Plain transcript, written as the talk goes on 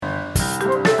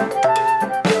Welcome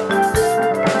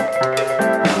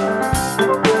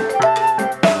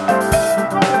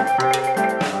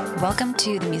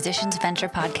to the Musician's Venture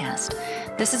Podcast.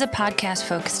 This is a podcast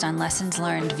focused on lessons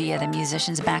learned via the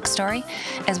musician's backstory,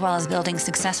 as well as building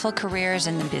successful careers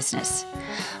in the business.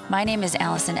 My name is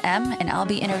Allison M., and I'll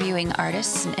be interviewing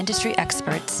artists and industry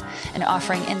experts and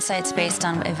offering insights based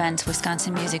on events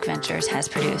Wisconsin Music Ventures has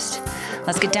produced.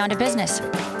 Let's get down to business.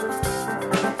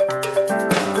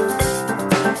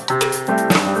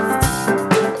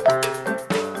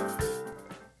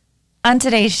 On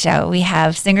today's show, we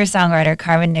have singer-songwriter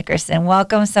Carmen Nickerson.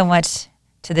 Welcome so much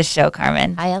to the show,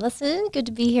 Carmen. Hi, Allison. Good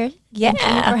to be here. Yeah.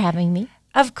 Thank you for having me.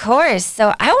 Of course.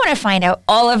 So I want to find out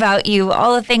all about you,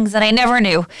 all the things that I never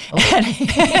knew.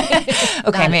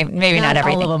 Okay, maybe not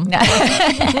everything. All of them.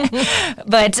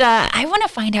 But I want to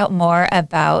find out more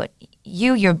about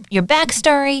you, your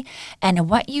backstory, and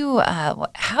what you,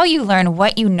 how you learn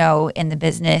what you know in the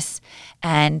business,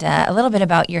 and a little bit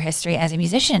about your history as a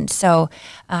musician. So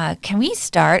can we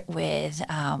start with,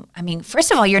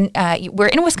 first of all, we're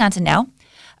in Wisconsin now,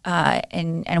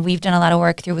 and we've done a lot of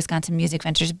work through Wisconsin Music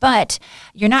Ventures, but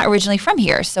you're not originally from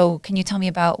here. So can you tell me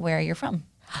about where you're from?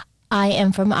 I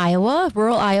am from Iowa,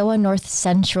 rural Iowa, north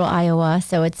central Iowa.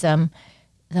 So it's the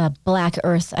Black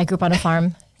Earth. I grew up on a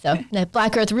farm. So the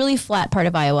Black Earth, really flat part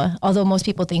of Iowa. Although most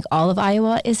people think all of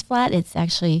Iowa is flat, it's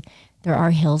actually, there are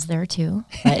hills there too.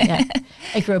 But yeah,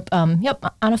 I grew up, on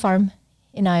a farm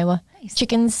in Iowa. Nice.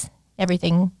 Chickens,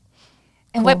 everything.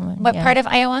 And cool. what part of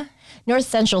Iowa? North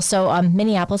Central. So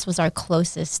Minneapolis was our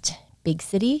closest big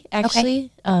city,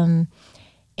 actually. Okay.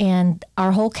 And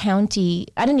our whole county,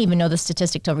 I didn't even know the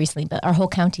statistic till recently, but our whole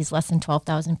county is less than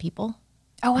 12,000 people.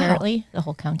 Oh, wow. Apparently, the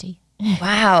whole county.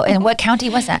 Wow. And what county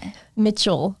was that?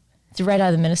 Mitchell. It's right out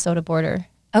of the Minnesota border.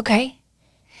 Okay.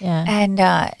 Yeah. And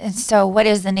so what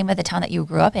is the name of the town that you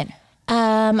grew up in?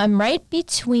 I'm right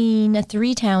between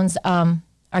three towns.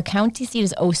 Our county seat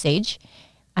is Osage.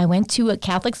 I went to a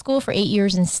Catholic school for 8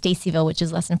 years in Stacyville, which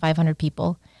is less than 500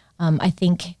 people. I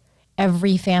think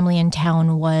every family in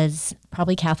town was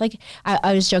probably Catholic. I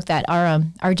always joke that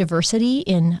our diversity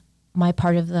in my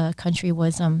part of the country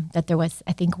was that there was,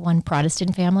 I think, one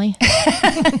Protestant family.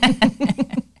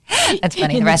 That's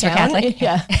funny. The rest were Catholic?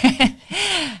 Yeah.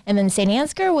 And then St.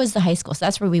 Ansgar was the high school. So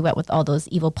that's where we went with all those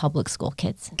evil public school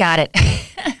kids. Got it.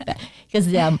 Because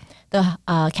the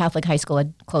Catholic high school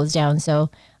had closed down. So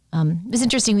it was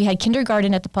interesting. We had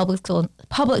kindergarten at the public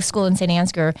school in St.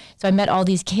 Ansgar. So I met all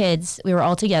these kids. We were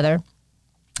all together.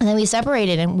 And then we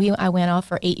separated, and I went off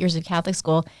for 8 years of Catholic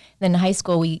school. Then in high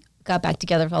school, we got back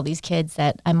together with all these kids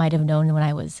that I might have known when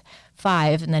I was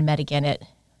 5 and then met again at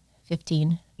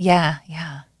 15. Yeah.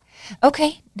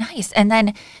 Okay, nice. And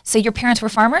then, so your parents were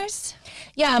farmers?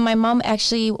 Yeah, my mom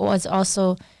actually was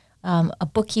also a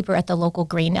bookkeeper at the local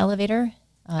grain elevator.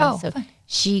 So fun.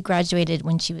 She graduated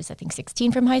when she was, I think,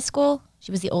 16 from high school.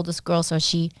 She was the oldest girl, so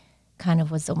she kind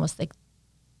of was almost like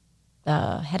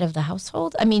the head of the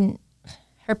household. I mean,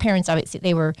 her parents,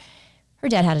 obviously, her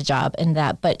dad had a job and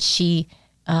that, but she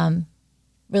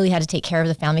really had to take care of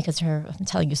the family because I'm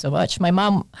telling you so much. My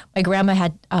grandma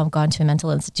had gone to a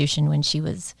mental institution when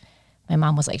my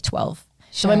mom was like 12. Sure.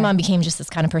 So my mom became just this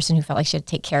kind of person who felt like she had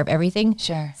to take care of everything.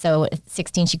 Sure. So at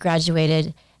 16, she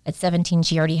graduated. At 17,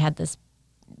 she already had this,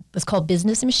 what's called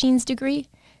business machines degree.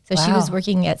 So She was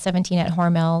working at 17 at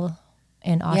Hormel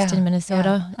in Austin,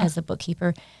 Minnesota as a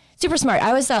bookkeeper. Super smart. I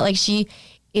always thought like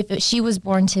if she was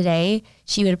born today,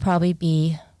 she would probably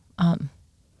be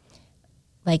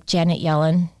like Janet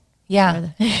Yellen.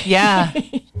 Yeah. Yeah.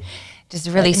 Just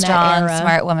a really strong,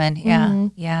 smart woman. Yeah. Mm-hmm.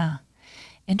 Yeah.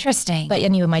 Interesting. But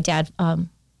anyway, my dad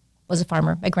was a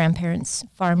farmer. My grandparents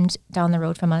farmed down the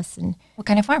road from us. And what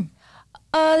kind of farm?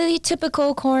 The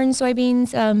typical corn,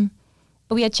 soybeans.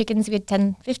 But we had chickens. We had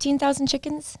 15,000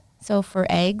 chickens. So for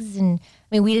eggs, and I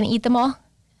mean, we didn't eat them all.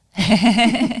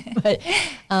 But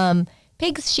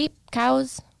pigs, sheep,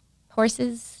 cows,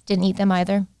 horses, didn't eat them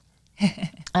either.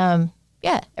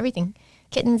 Yeah, everything.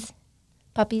 Kittens,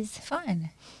 puppies.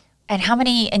 Fun. And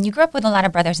and you grew up with a lot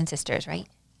of brothers and sisters, right?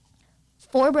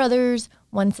 4 brothers,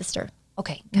 1 sister.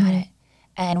 Okay, got it.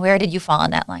 And where did you fall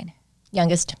on that line?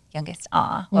 Youngest.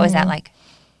 Aw, what was that like?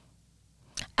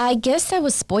 I guess I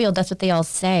was spoiled. That's what they all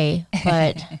say.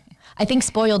 But I think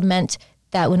spoiled meant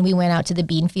that when we went out to the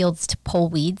bean fields to pull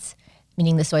weeds,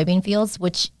 meaning the soybean fields,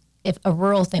 which if a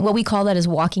rural thing, what we call that is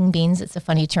walking beans. It's a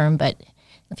funny term, but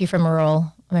if you're from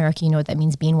rural America, you know what that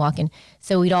means, bean walking.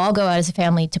 So we'd all go out as a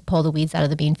family to pull the weeds out of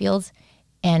the bean fields.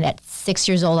 And at 6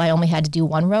 years old, I only had to do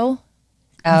 1 row.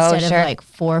 Instead of like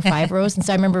 4 or 5 rows. And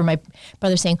so I remember my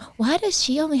brother saying, why does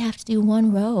she only have to do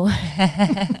 1 row?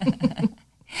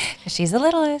 She she's the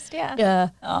littlest. Yeah. Yeah.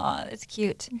 Oh, that's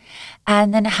cute.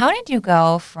 And then how did you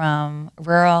go from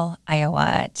rural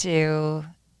Iowa to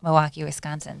Milwaukee,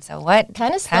 Wisconsin? So what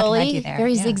Kind of path led slowly, you there?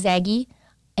 very Yeah. zigzaggy.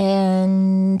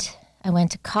 And I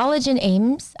went to college in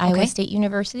Ames, Iowa State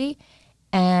University.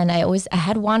 And I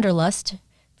had wanderlust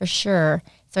for sure.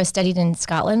 So I studied in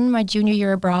Scotland my junior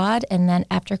year abroad. And then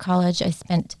after college, I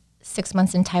spent 6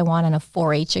 months in Taiwan on a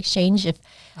 4-H exchange.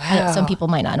 Some people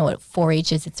might not know what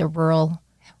 4-H is. It's a rural,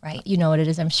 Right. you know what it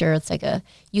is, I'm sure. It's like a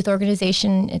youth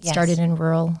organization. It started in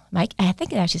rural, I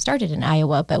think it actually started in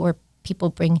Iowa, but where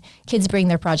kids bring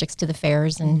their projects to the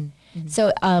fairs. And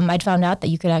so I'd found out that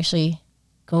you could actually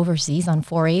go overseas on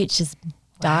 4-H, just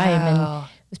dime. And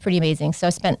it was pretty amazing. So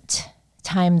I spent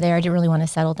time there. I didn't really want to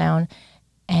settle down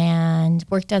and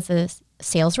worked as a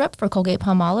sales rep for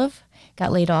Colgate-Palmolive,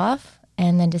 got laid off,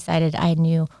 and then decided I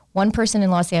knew one person in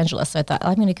Los Angeles. So I thought,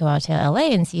 I'm going to go out to LA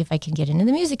and see if I can get into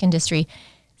the music industry.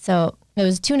 So it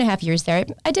was 2.5 years there.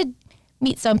 I did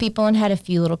meet some people and had a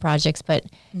few little projects, but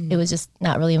it was just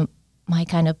not really my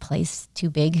kind of place, too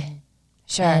big.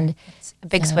 Sure. And it's a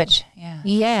big switch. Yeah.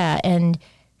 Yeah. And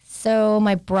so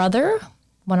one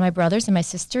of my brothers and my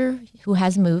sister, who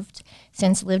has moved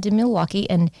since, lived in Milwaukee,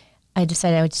 and I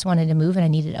decided I just wanted to move and I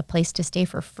needed a place to stay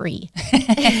for free.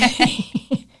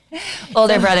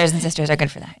 Older brothers and sisters are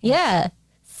good for that. Yeah.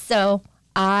 So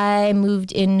I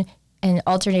moved in and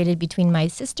alternated between my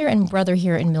sister and brother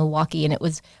here in Milwaukee. And it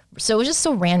was just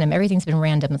so random. Everything's been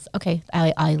random. It's, okay,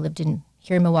 I lived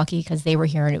here in Milwaukee because they were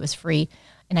here and it was free.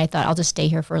 And I thought I'll just stay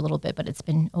here for a little bit, but it's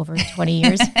been over 20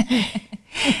 years.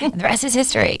 And the rest is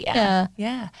history.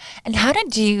 Yeah. And how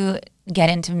did you get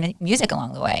into music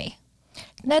along the way?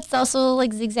 That's also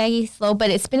like zigzaggy slow, but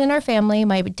it's been in our family.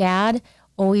 My dad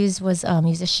always was a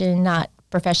musician, not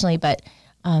professionally, but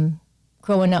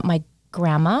growing up, my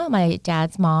grandma, my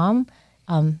dad's mom,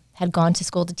 had gone to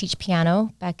school to teach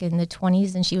piano back in the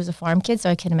 1920s, and she was a farm kid, so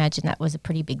I can imagine that was a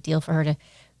pretty big deal for her to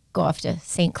go off to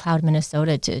St. Cloud,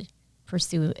 Minnesota to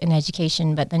pursue an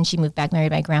education. But then she moved back,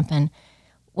 married my grandpa, and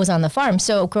was on the farm.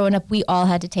 So growing up, we all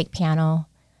had to take piano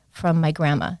from my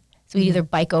grandma. So we'd either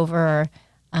bike over or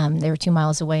they were 2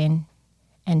 miles away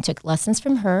and took lessons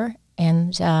from her.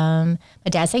 And my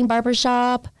dad sang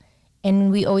barbershop,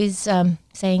 and we always sang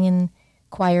in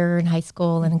choir in high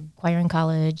school and choir in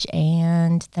college.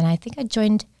 And then I think I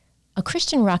joined a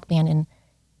Christian rock band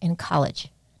in college.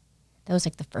 That was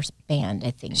like the first band,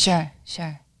 I think. Sure.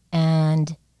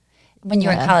 And when you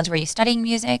were in college, were you studying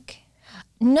music?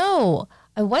 No,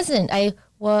 I wasn't. I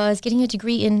was getting a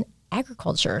degree in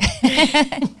agriculture.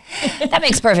 That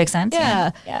makes perfect sense.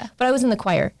 Yeah. But I was in the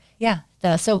choir. Yeah.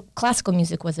 So classical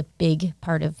music was a big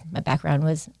part of my background,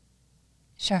 was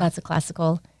lots of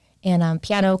classical. And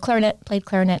piano, clarinet, played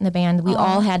clarinet in the band. We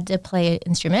all had to play an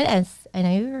instrument, as I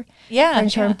know you were an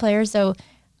instrument player. So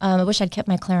I wish I'd kept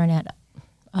my clarinet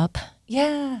up.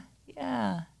 Yeah.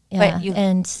 But you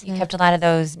kept a lot of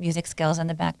those music skills in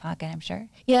the back pocket, I'm sure.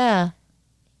 Yeah,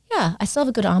 I still have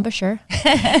a good embouchure.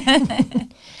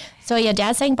 So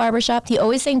Dad sang barbershop. He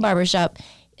always sang barbershop.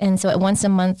 And so once a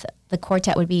month, the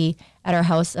quartet would be at our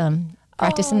house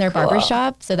practicing their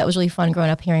barbershop. So that was really fun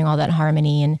growing up, hearing all that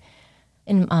harmony.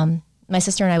 And my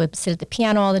sister and I would sit at the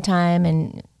piano all the time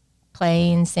and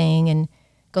play and sing and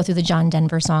go through the John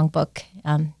Denver songbook.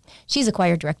 She's a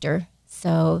choir director.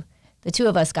 So the two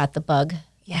of us got the bug.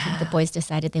 Yeah. I think the boys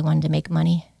decided they wanted to make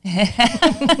money.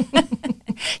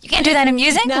 You can't do that in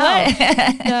music? No,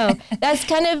 What? no. That's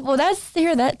kind of,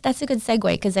 that's a good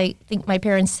segue, because I think my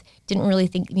parents didn't really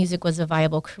think music was a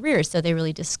viable career, so they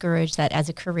really discouraged that as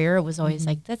a career. It was always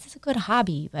like, that's a good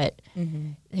hobby, but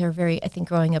they were very, I think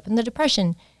growing up in the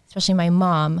Depression, especially my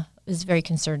mom, was very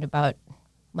concerned about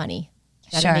money.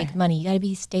 You gotta make money, you gotta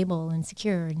be stable and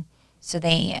secure. And so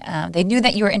they knew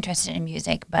that you were interested in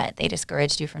music, but they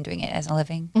discouraged you from doing it as a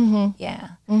living?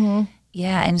 Yeah.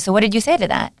 Yeah, and so what did you say to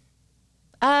that?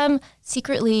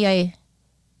 Secretly, I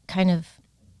kind of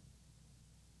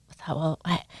thought, well,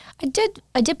 I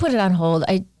did put it on hold.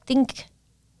 I think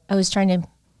I was trying to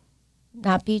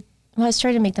I was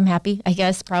trying to make them happy, I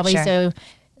guess, probably. Sure. So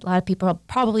a lot of people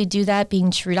probably do that,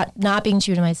 not being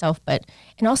true to myself,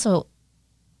 and also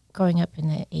growing up in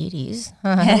the 80s.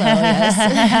 Hello, yes.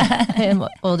 I am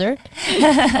older.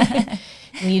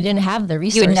 When you didn't have the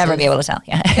resources. You would never be able to tell,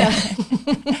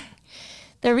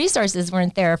 The resources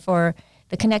weren't there for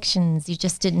the connections. You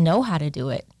just didn't know how to do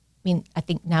it. I mean, I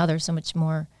think now there's so much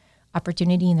more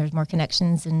opportunity and there's more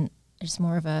connections and there's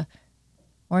more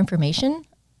information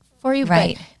for you.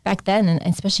 Right. But back then, and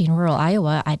especially in rural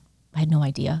Iowa, I had no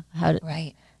idea how to.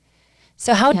 Right.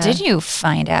 So how did you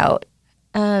find out?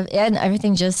 And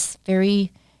everything just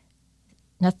very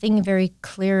nothing very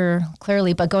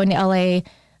clearly, but going to LA,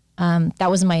 that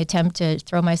was my attempt to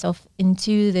throw myself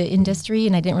into the industry,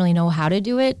 and I didn't really know how to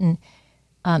do it. And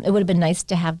it would have been nice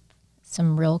to have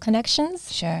some real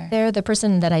connections there. The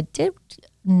person that I did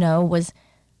know was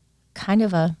kind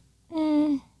of a,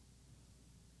 I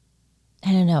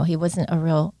don't know, he wasn't a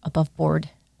real above board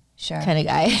kind of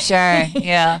guy.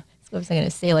 Yeah. What was I going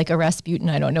to say? Like a Rasputin?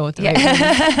 I don't know what the right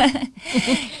word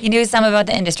is. You knew some about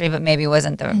the industry, but maybe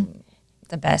wasn't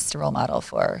the best role model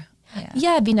for.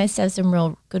 Yeah, it'd be nice to have some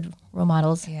real good role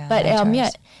models. Yeah, but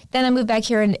then I moved back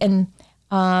here and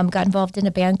got involved in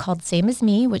a band called Same As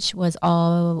Me, which was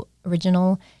all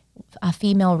original, a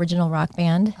female original rock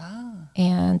band. Oh.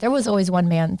 And there was always one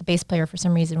man, the bass player for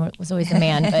some reason was always a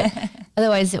man, but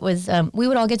otherwise it was, we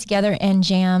would all get together and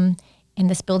jam in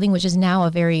this building, which is now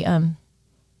a very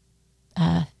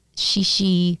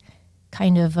shishi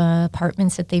kind of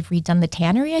apartments that they've redone, the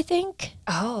Tannery, I think.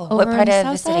 Oh, what part of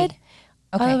the city?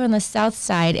 Okay. Over on the south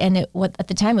side, and at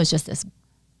the time it was just this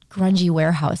grungy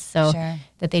warehouse, so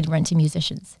that they'd rent to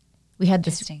musicians. We had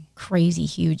this crazy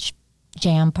huge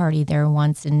jam party there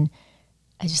once, and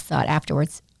I just thought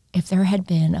afterwards, if there had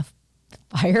been a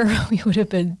fire, it would have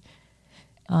been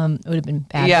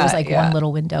bad. It was like one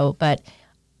little window, but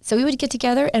so we would get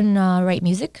together and write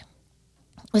music.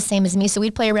 Was Same As Me. So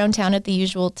we'd play around town at the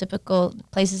usual typical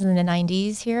places in the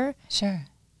 90s here. Sure.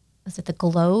 Was it the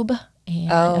Globe?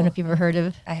 And I don't know if you've ever heard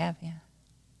of. I have,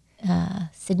 yeah.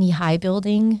 Sydney High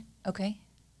Building. Okay.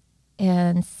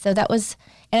 And so that was,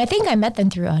 and I think I met them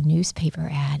through a newspaper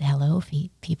ad. Hello,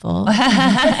 people.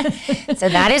 So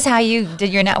that is how you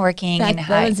did your networking.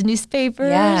 That was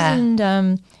newspapers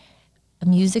and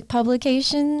music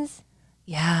publications.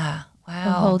 Yeah. Wow.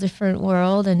 A whole different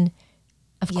world. And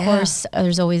of course,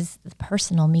 there's always the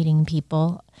personal meeting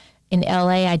people. In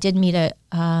LA, I did meet this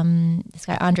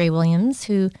guy, Andre Williams,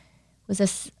 who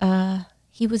was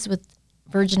he was with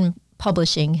Virgin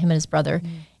Publishing, him and his brother.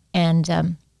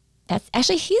 And that's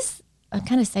actually, he's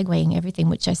kind of segueing everything,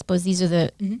 which I suppose these are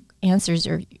the answers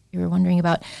you were wondering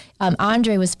about.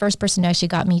 Andre was the first person who actually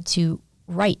got me to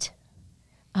write.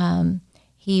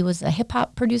 He was a hip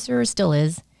hop producer, still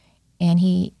is, and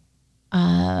he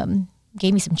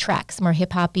gave me some tracks, more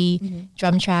hip hoppy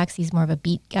drum tracks. He's more of a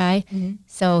beat guy.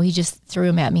 So he just threw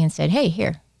them at me and said, hey,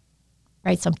 here,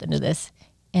 write something to this.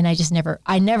 And I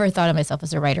never thought of myself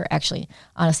as a writer, actually.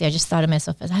 Honestly, I just thought of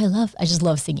myself as, I just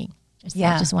love singing.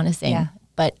 I just want to sing. Yeah.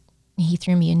 But he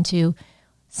threw me into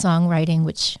songwriting,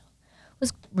 which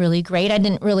was really great. I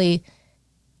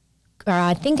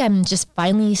think I'm just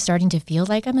finally starting to feel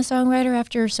like I'm a songwriter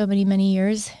after so many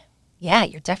years. Yeah,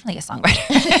 you're definitely a songwriter.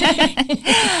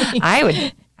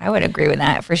 I would agree with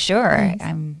that for sure.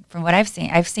 From what I've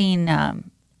seen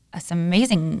some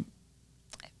amazing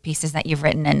pieces that you've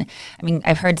written, and I mean,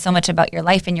 I've heard so much about your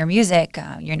life and your music.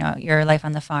 Your life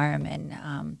on the farm, and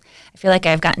I feel like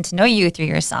I've gotten to know you through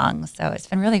your songs. So it's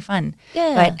been really fun.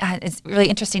 Yeah. But it's really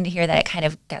interesting to hear that it kind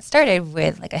of got started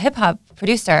with like a hip hop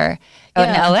producer out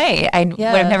in LA. I would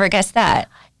have never guessed that.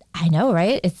 I know,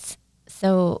 right? It's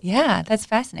so. Yeah, that's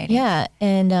fascinating. Yeah,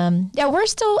 and we're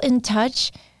still in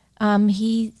touch.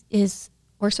 He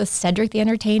works with Cedric the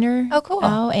Entertainer. Oh, cool.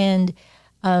 Now, and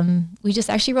we just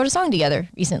actually wrote a song together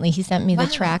recently. He sent me the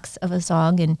tracks of a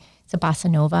song, and it's a bossa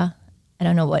nova. I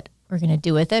don't know what we're going to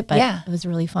do with it, but it was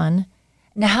really fun.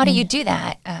 Now, how do you do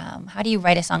that? How do you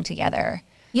write a song together?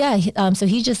 Yeah, so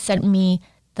he just sent me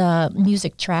the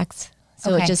music tracks.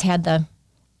 So it just had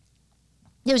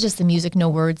it was just the music, no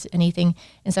words, anything.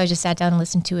 And so I just sat down and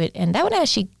listened to it. And that one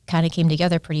actually kind of came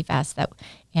together pretty fast.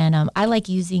 And I like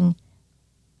using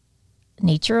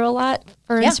nature a lot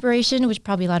for inspiration, which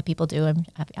probably a lot of people do.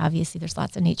 Obviously, there's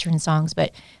lots of nature in songs,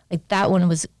 but like that one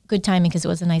was good timing because it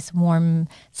was a nice warm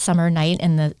summer night,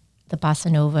 and the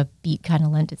bossa nova beat kind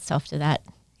of lent itself to that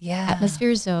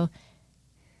atmosphere. So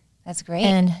that's great.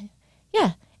 And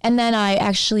then I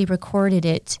actually recorded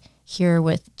it here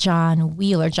with John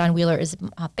Wheeler. John Wheeler is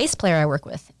a bass player I work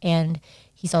with, and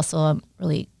he's also a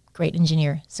really great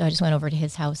engineer. So I just went over to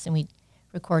his house and we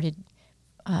recorded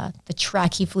the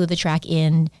track. He flew the track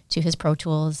in to his Pro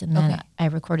Tools, and then I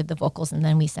recorded the vocals, and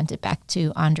then we sent it back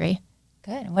to Andre.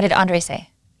 Good. What did Andre say?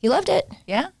 He loved it.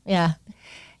 Yeah? Yeah.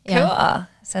 Cool.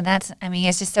 So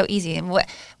it's just so easy.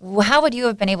 How would you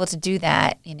have been able to do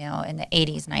that, in the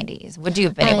 80s, 90s? Would you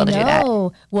have been able to do that?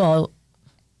 Well,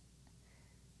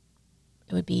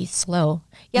 it would be slow.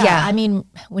 Yeah. I mean,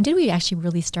 when did we actually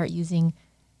really start using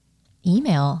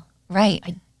email? Right.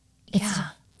 It's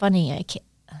funny. I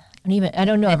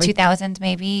don't know. 2000s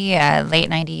maybe, late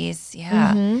 90s.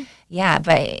 Yeah. Mm-hmm. Yeah,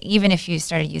 but even if you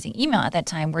started using email at that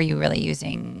time, were you really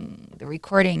using the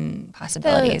recording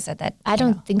possibilities at that. I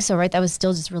don't think so, right? That was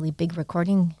still just really big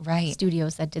recording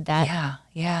studios that did that.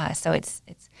 Yeah. So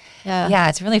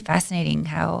it's really fascinating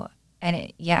how,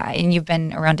 and you've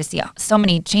been around to see so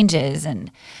many changes,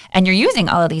 and you're using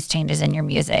all of these changes in your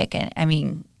music, and I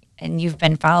mean, and you've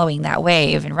been following that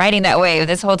wave and riding that wave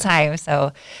this whole time.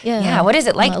 So what is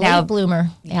it like now? Late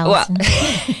bloomer, Allison.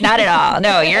 Well, not at all.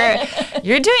 No,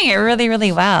 you're doing it really,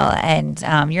 really well, and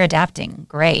you're adapting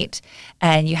great.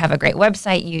 And you have a great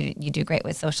website. You do great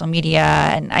with social media,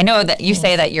 and I know that you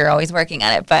say that you're always working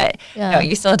on it, but no,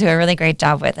 you still do a really great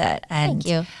job with it. And, thank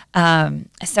you.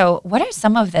 So, what are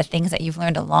some of the things that you've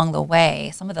learned along the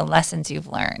way? Some of the lessons you've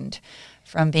learned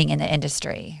from being in the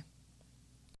industry?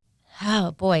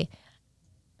 Oh boy.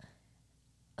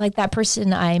 Like that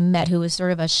person I met who was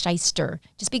sort of a shyster.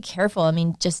 Just be careful. I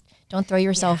mean, just don't throw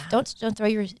yourself, don't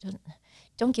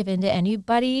give in to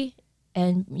anybody,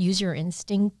 and use your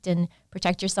instinct and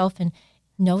protect yourself, and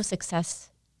no success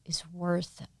is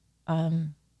worth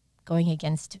going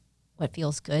against what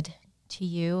feels good to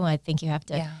you. I think you have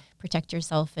to protect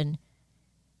yourself, and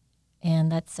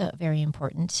that's very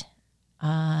important.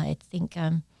 I think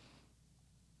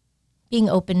being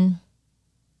open,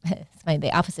 it's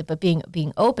the opposite, but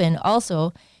being open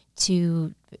also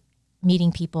to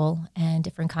meeting people and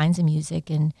different kinds of music.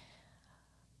 And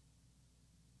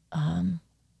I'm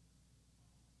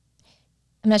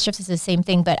not sure if this is the same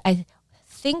thing, but I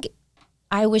think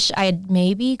I wish I had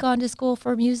maybe gone to school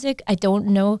for music. I don't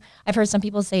know. I've heard some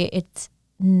people say it's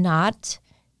not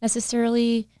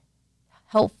necessarily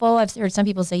helpful. I've heard some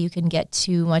people say you can get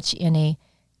too much in a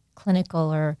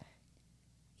clinical, or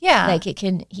like it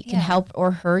can help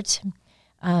or hurt.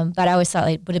 But I always thought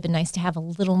it would have been nice to have a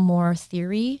little more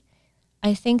theory.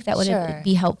 I think that would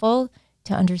be helpful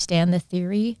to understand the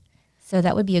theory. So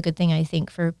that would be a good thing, I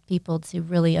think, for people to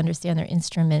really understand their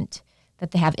instrument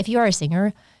that they have. If you are a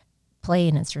singer, play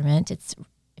an instrument.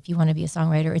 If you want to be a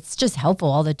songwriter, it's just helpful,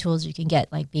 all the tools you can get,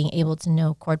 like being able to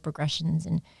know chord progressions.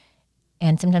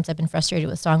 And sometimes I've been frustrated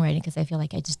with songwriting because I feel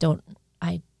like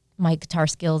my guitar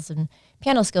skills and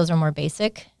piano skills are more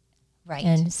basic. Right.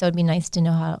 And so it'd be nice to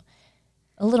know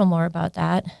a little more about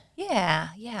that. Yeah.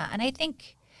 And I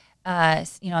think,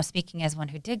 speaking as one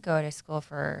who did go to school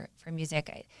for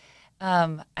music,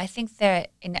 I think that,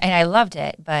 and I loved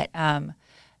it, but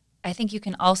I think you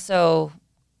can also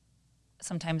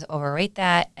sometimes overrate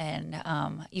that, and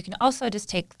you can also just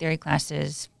take theory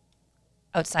classes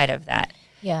outside of that.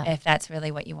 Yeah. If that's really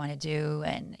what you want to do.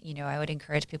 And, I would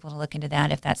encourage people to look into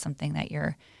that if that's something that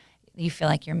you feel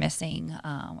like you're missing,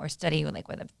 or study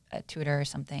with a tutor or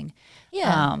something.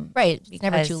 Yeah. Right. It's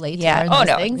never too late to learn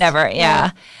those things. Never.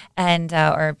 Yeah. And,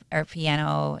 or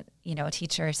piano,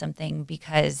 teacher or something,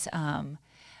 because a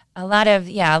lot of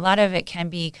it can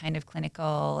be kind of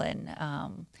clinical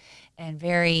and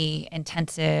very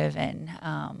intensive and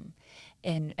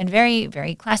very,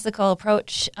 very classical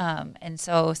approach. And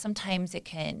so sometimes it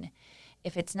can,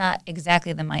 if it's not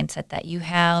exactly the mindset that you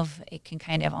have, it can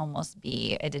kind of almost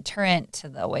be a deterrent to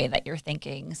the way that you're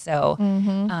thinking. So,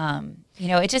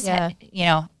 it just,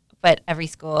 but every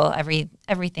school,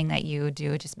 everything that you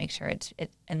do, just make sure it's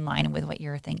in line with what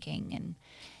you're thinking. And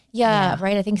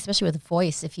right. I think especially with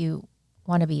voice, if you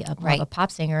want to be a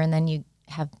pop singer and then you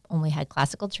have only had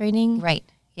classical training. Right.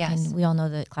 Yes. And we all know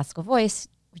that classical voice,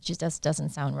 which just doesn't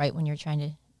sound right when you're trying to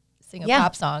sing a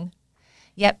pop song.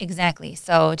 Yep, exactly.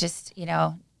 So just,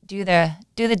 do the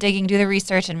digging, do the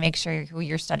research, and make sure who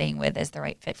you're studying with is the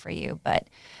right fit for you. But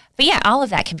yeah, all of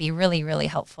that can be really, really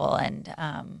helpful. And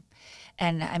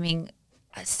I mean,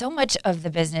 so much of the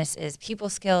business is people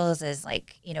skills, is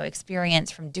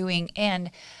experience from doing. And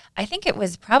I think it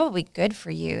was probably good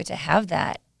for you to have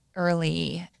that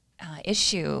early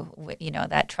issue,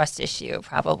 that trust issue,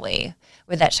 probably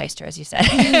with that shyster, as you said.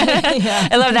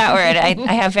 I love that word.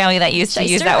 I have family that used to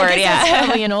use that word. Yeah, it's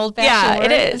probably an old-fashioned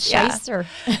word. It is. Shyster.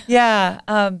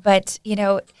 But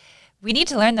we need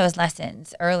to learn those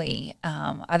lessons early.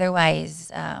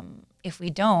 Otherwise, if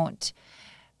we don't,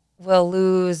 we'll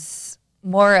lose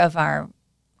more of our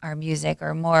music,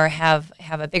 or more have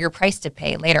a bigger price to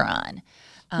pay later on.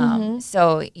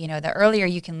 So, the earlier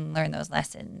you can learn those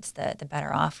lessons, the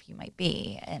better off you might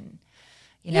be. And,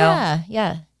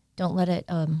 Yeah. Don't let it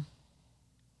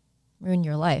ruin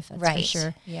your life. That's for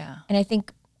sure. Yeah. And I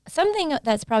think something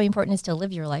that's probably important is to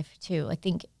live your life too. I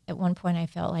think at one point I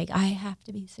felt like I have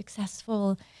to be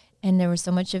successful. And there was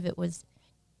so much of it was,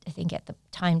 I think at the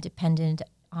time, dependent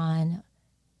on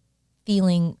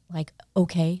feeling like,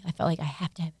 okay, I felt like I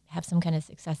have to have some kind of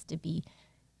success to be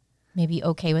maybe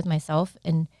okay with myself,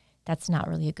 and that's not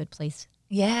really a good place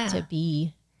to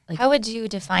be. How would you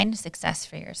define success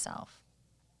for yourself?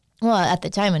 Well, at the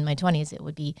time in my 20s, it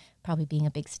would be probably being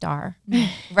a big star.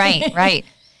 Right.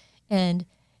 And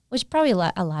which probably a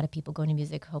lot of people go into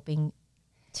music hoping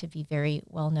to be very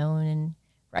well known and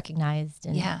recognized.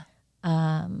 And, Yeah.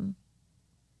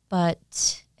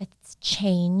 But it's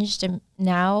changed. And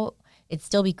now it'd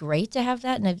still be great to have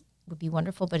that, and it would be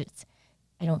wonderful, but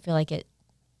I don't feel like it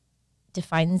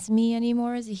defines me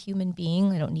anymore as a human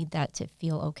being. I don't need that to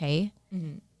feel okay.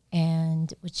 Mm-hmm.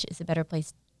 And which is a better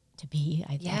place to be.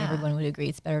 I think everyone would agree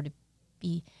it's better to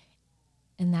be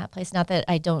in that place. Not that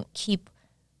I don't keep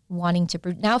wanting to.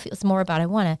 Now it feels more about I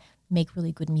want to make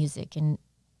really good music and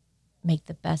make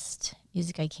the best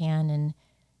music I can and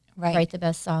write the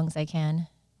best songs I can.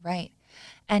 Right.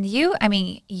 And you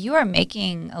are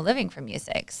making a living from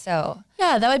music. So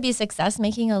yeah, that would be a success.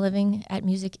 Making a living at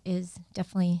music is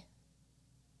definitely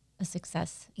a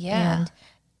success. Yeah. And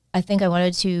I think I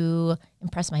wanted to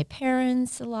impress my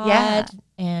parents a lot,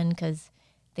 and because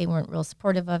they weren't real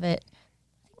supportive of it.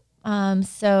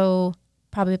 So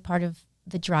probably part of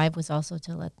the drive was also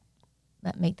to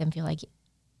let make them feel like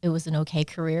it was an okay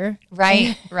career.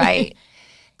 Right. Definitely.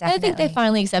 I think they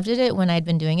finally accepted it when I'd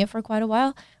been doing it for quite a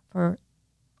while, for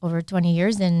over 20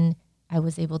 years, and I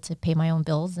was able to pay my own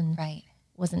bills and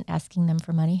wasn't asking them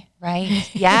for money. Right.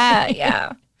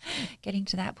 Yeah. Getting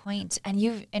to that point. And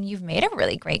you've made a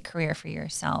really great career for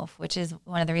yourself, which is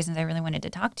one of the reasons I really wanted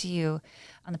to talk to you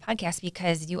on the podcast,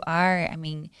 because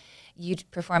you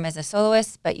perform as a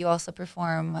soloist, but you also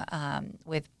perform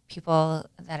with people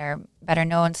that are better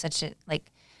known, such as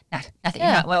nothing.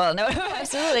 Yeah. Well, no,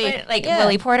 absolutely. But,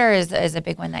 Willie Porter is a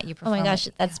big one that you perform. Oh my gosh,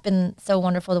 that's been so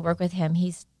wonderful to work with him.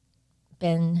 He's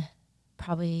been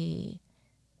probably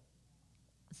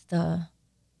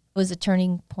was a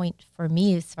turning point for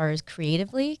me as far as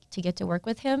creatively to get to work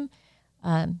with him,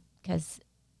 because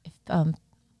if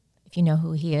you know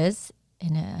who he is,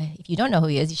 and if you don't know who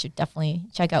he is, you should definitely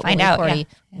check out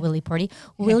Willie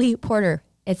Porter.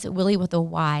 It's Willie with a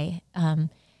Y.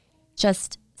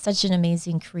 Just such an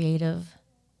amazing creative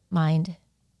mind,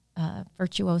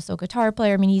 virtuoso guitar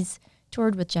player. I mean, he's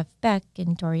toured with Jeff Beck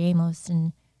and Tori Amos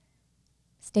and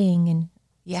Sting and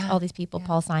all these people,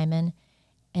 Paul Simon.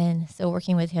 And so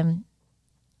working with him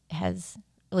has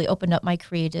really opened up my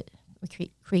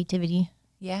creativity.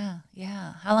 Yeah.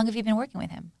 How long have you been working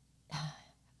with him?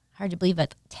 Hard to believe,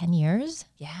 but 10 years.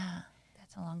 Yeah,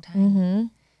 that's a long time. Mm-hmm.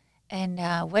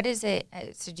 And what is it?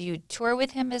 So do you tour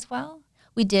with him as well?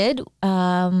 We did.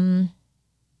 Well,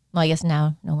 I guess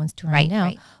now no one's touring now.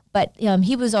 Right. But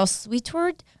he was also, we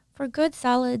toured for a good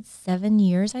solid 7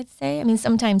 years, I'd say. I mean,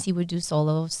 sometimes he would do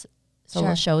solo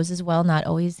shows as well, not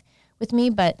always with me,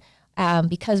 but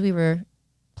because we were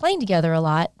playing together a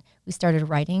lot, we started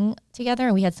writing together,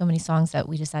 and we had so many songs that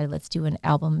we decided let's do an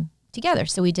album together.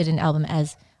 So we did an album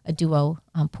as a duo,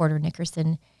 Porter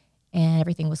Nickerson, and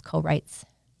everything was co-writes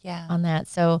on that.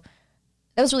 So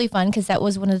that was really fun, because that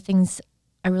was one of the things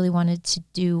I really wanted to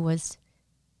do, was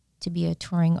to be a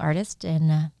touring artist.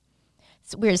 And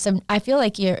it's weird. I feel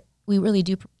like we really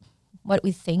do what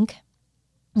we think.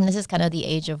 And this is kind of the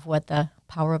age of what the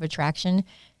power of attraction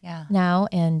now.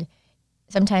 And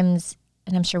sometimes,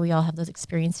 and I'm sure we all have those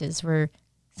experiences where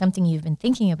something you've been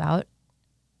thinking about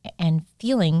and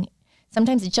feeling,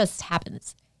 sometimes it just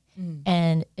happens.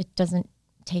 And it doesn't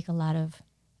take a lot of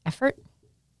effort.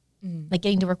 Like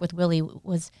getting to work with Willie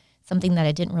was something that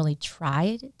I didn't really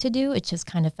try to do. It just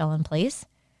kind of fell in place.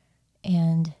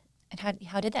 And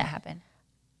how did that happen?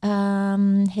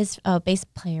 His bass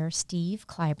player, Steve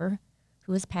Kleiber,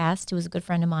 who has passed, who was a good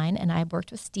friend of mine, and I worked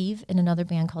with Steve in another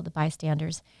band called the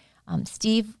Bystanders.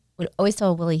 Steve would always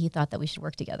tell Willie he thought that we should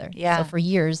work together. Yeah. So for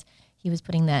years, he was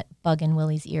putting that bug in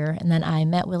Willie's ear. And then I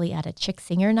met Willie at a Chick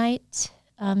Singer Night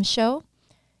show.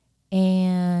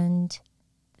 And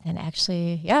then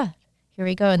actually, here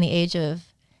we go in the age of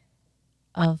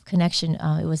connection.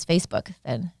 It was Facebook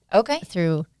then. Okay.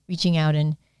 Through reaching out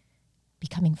and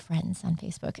becoming friends on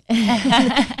Facebook.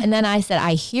 And then I said,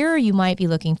 I hear you might be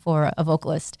looking for a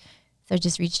vocalist. So I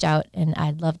just reached out, and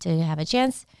I'd love to have a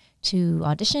chance to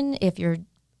audition if you're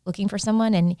looking for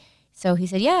someone. And so he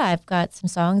said, yeah, I've got some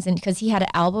songs. And because he had an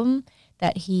album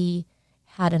that he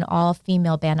had an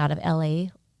all-female band out of LA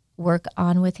work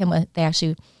on with him. They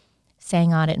actually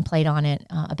sang on it and played on it,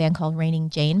 a band called Raining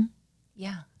Jane.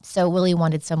 Yeah. So Willie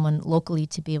wanted someone locally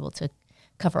to be able to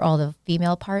cover all the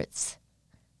female parts.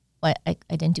 But I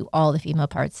didn't do all the female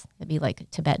parts. It'd be like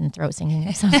Tibetan throat singing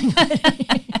or something.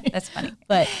 That's funny.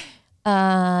 But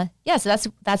so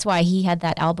that's why he had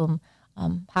that album,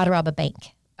 How to Rob a Bank.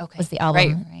 Okay. Was the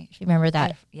album. Right. If you remember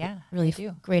that. Really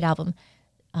great album.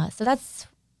 So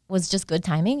was just good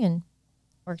timing and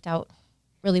worked out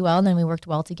really well. And then we worked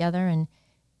well together. And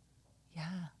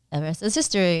Yeah. The rest is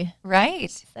history. Right.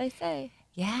 As I say.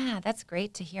 Yeah, that's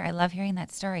great to hear. I love hearing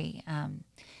that story.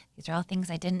 These are all things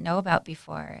I didn't know about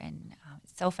before, and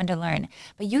it's so fun to learn.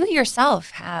 But you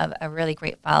yourself have a really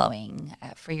great following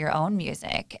for your own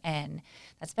music, and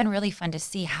that's been really fun to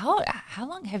see. How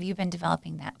long have you been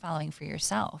developing that following for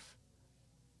yourself?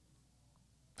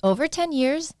 Over 10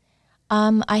 years.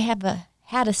 I have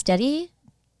had a steady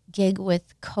gig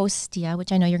with Kostia,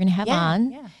 which I know you're going to have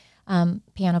on,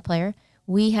 piano player.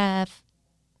 We have,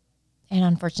 and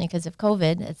unfortunately because of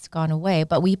COVID, it's gone away,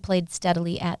 but we played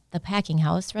steadily at the Packing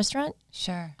House restaurant.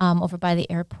 Sure. Over by the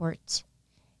airport.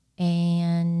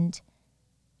 And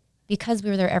because we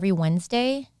were there every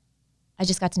Wednesday, I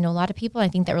just got to know a lot of people. I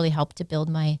think that really helped to build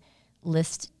my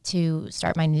list to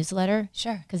start my newsletter.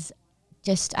 Sure. Because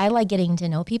I like getting to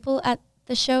know people at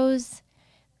the shows,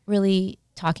 really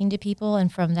talking to people.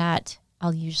 And from that,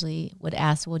 I'll usually would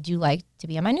ask, would you like to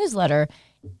be on my newsletter?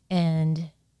 And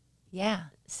yeah.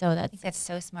 So I think that's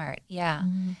so smart. Yeah.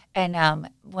 Mm-hmm. And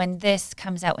when this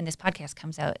podcast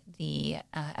comes out, the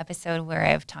episode where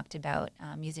I've talked about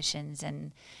musicians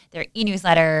and their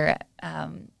e-newsletter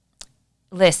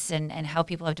lists and how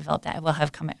people have developed that will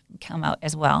have come out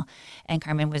as well. And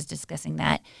Carmen was discussing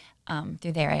that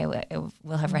through there. I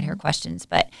will have read her questions.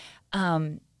 But,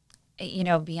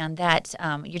 beyond that,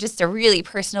 you're just a really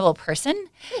personable person.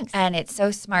 Thanks. And it's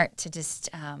so smart to just,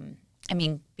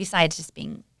 besides just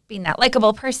being that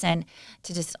likable person,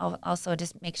 to just also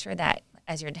just make sure that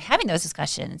as you're having those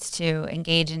discussions to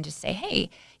engage and just say, hey,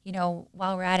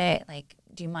 while we're at it, like,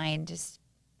 do you mind just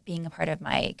being a part of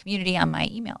my community on my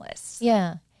email list?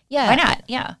 Yeah. Yeah. Why not?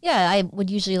 Yeah. Yeah. I would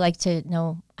usually like to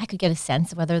know, I could get a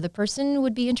sense of whether the person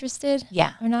would be interested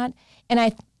or not. And I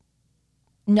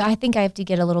think I have to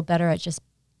get a little better at just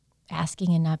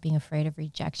asking and not being afraid of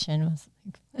rejection,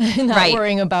 not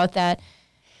worrying about that.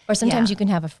 Or sometimes you can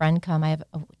have a friend come. I have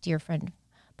a dear friend,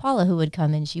 Paula, who would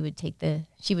come and she would take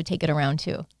it around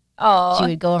too. Oh, she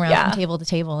would go around from table to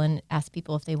table and ask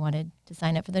people if they wanted to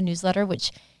sign up for the newsletter.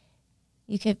 Which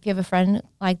if you have a friend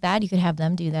like that, you could have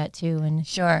them do that too. And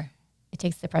sure, it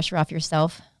takes the pressure off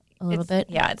yourself a little bit.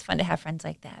 Yeah, it's fun to have friends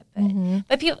like that.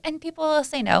 But people will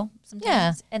say no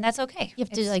sometimes, and that's okay. You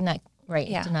have to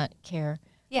to not care.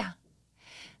 Yeah.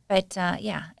 But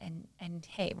and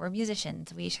hey, we're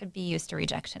musicians. We should be used to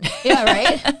rejection. Yeah,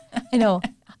 right. I know.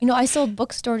 I sold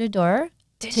books door to door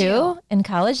too in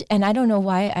college, and I don't know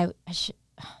why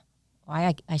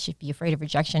I should be afraid of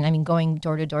rejection. I mean, going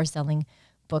door to door selling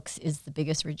books is the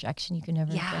biggest rejection you can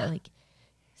ever get. Like,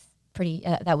 pretty.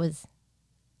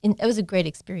 It was a great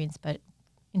experience, but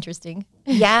interesting.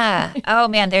 Yeah. Oh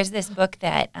man, there's this book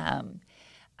that.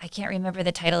 I can't remember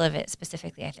the title of it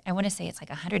specifically. I want to say it's like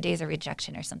 100 Days of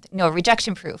Rejection or something. No,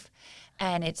 Rejection Proof.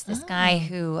 And it's this guy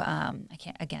who, I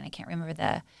can't remember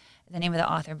the name of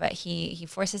the author, but he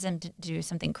forces him to do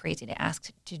something crazy, to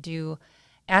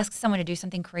ask someone to do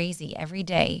something crazy every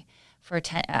day for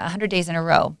 100 days in a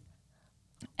row.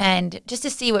 And just to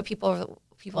see what people's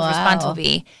response will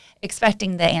be,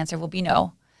 expecting the answer will be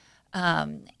no.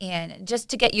 And just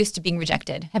to get used to being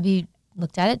rejected. Have you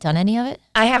looked at it, done any of it?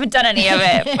 I haven't done any of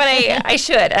it, but I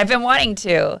should. I've been wanting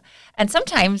to. And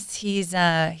sometimes he's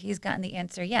gotten the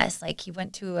answer yes. Like, he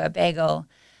went to a bagel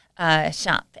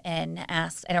shop and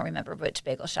asked, I don't remember which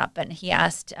bagel shop, but he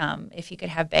asked if he could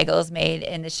have bagels made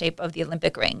in the shape of the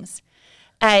Olympic rings.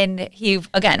 And he,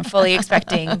 again, fully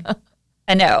expecting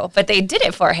a no, but they did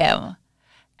it for him.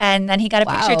 And then he got a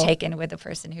picture taken with the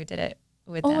person who did it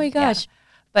with them. Oh my gosh. Yeah.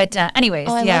 But anyways,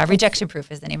 Rejection Proof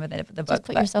is the name of the book. Just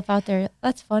put yourself out there.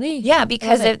 That's funny. Yeah,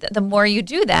 because the more you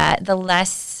do that, the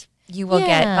less you will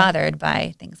get bothered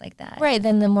by things like that. Right.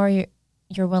 Then the more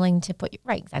you're willing to put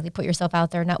yourself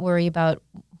out there, not worry about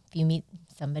if you meet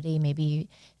somebody. Maybe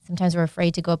sometimes we're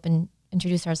afraid to go up and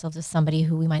introduce ourselves to somebody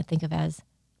who we might think of as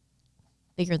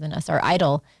bigger than us, our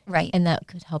idol. Right. And that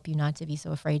could help you not to be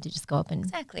so afraid to just go up and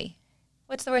exactly.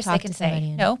 What's the worst they can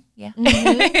say? No? Yeah.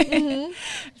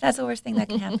 That's the worst thing that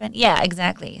can happen. Yeah,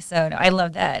 exactly. So I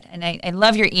love that. And I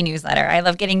love your e-newsletter. I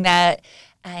love getting that.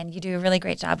 And you do a really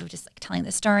great job of just like telling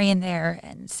the story in there.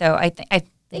 And so I think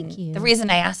Thank you. The reason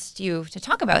I asked you to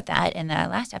talk about that in the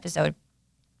last episode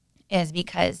is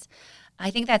because I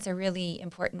think that's a really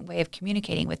important way of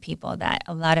communicating with people that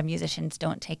a lot of musicians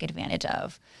don't take advantage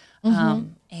of.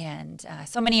 And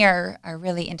so many are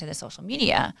really into the social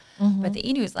media, but the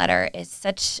e-newsletter is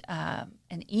such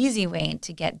an easy way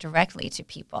to get directly to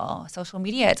people. Social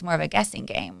media, it's more of a guessing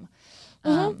game.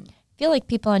 I feel like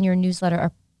people on your newsletter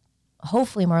are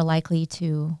hopefully more likely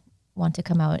to want to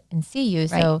come out and see you.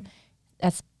 Right. So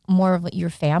that's more of your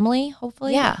family,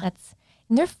 hopefully. Yeah.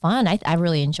 And they're fun. I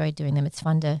really enjoy doing them. It's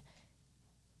fun to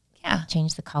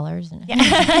change the colors and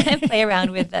play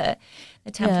around with the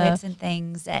templates and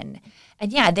things. And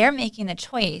they're making the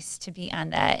choice to be on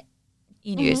that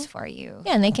e-news for you.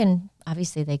 Yeah, and they can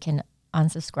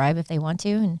unsubscribe if they want to.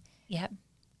 And yep.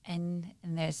 And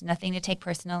there's nothing to take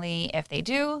personally if they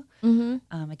do.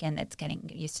 Again, that's getting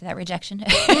used to that rejection.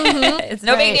 It's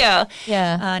no big deal.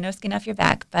 Yeah. No skin off your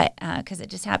back, but because it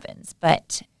just happens.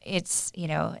 But it's,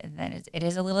 then it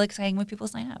is a little exciting when people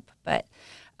sign up. But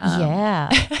yeah,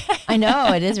 I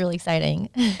know. It is really exciting.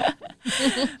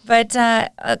 But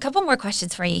a couple more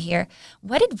questions for you here.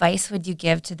 What advice would you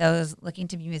give to those looking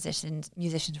to be musicians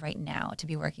right now, to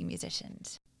be working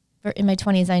musicians? In my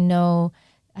 20s, I know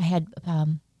I had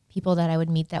people that I would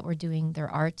meet that were doing their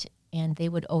art, and they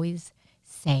would always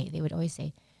say,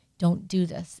 don't do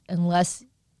this unless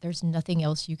there's nothing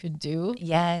else you could do.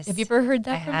 Yes. Have you ever heard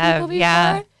that from people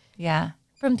before? Yeah.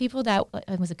 From people that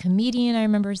was a comedian, I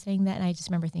remember saying that, and I just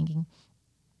remember thinking,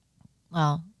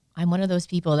 well, I'm one of those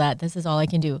people that this is all I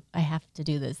can do. I have to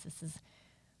do this. This is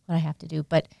what I have to do.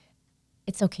 But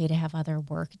it's okay to have other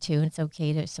work too, and it's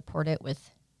okay to support it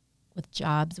with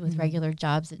jobs, with regular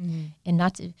jobs, and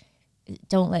not to.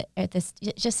 Don't let this.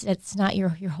 It's not your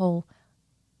whole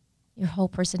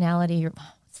personality.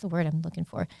 What's the word I'm looking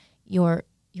for? Your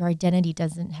identity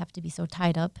doesn't have to be so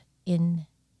tied up in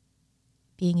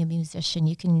being a musician.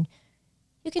 You can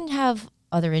have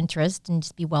other interests and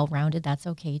just be well rounded. That's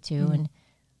okay too. And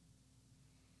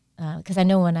because I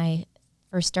know when I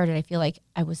first started, I feel like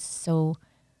I've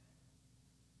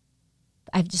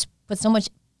just put so much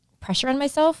pressure on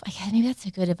myself. Maybe that's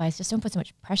a good advice. Just don't put so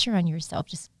much pressure on yourself.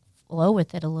 Just flow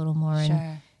with it a little more.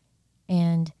 Sure.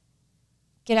 And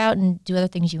get out and do other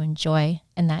things you enjoy,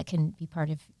 and that can be part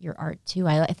of your art too.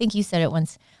 I think you said it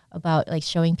once about like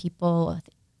showing people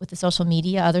with the social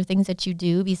media other things that you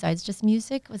do besides just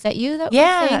music. Was that you that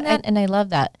was saying that? And I love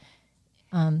that.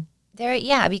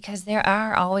 Because there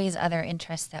are always other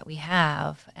interests that we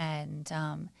have, and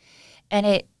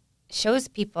it shows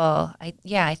people.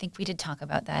 I think we did talk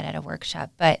about that at a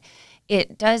workshop, but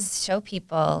it does show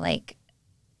people like.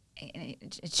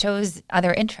 It shows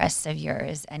other interests of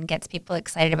yours and gets people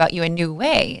excited about you in new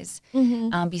ways,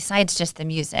 besides just the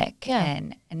music. Yeah.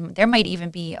 And there might even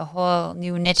be a whole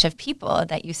new niche of people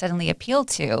that you suddenly appeal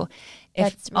to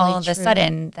if That's really all of a true.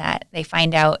 sudden that they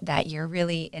find out that you're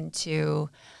really into,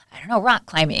 I don't know, rock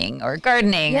climbing or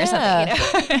gardening or something.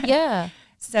 Yeah.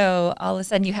 So all of a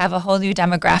sudden you have a whole new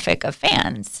demographic of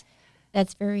fans.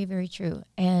 That's very, very true.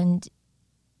 And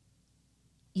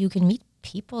you can meet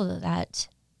people that...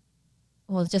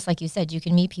 Well, just like you said, you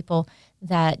can meet people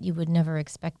that you would never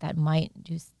expect that might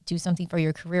do something for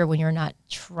your career when you're not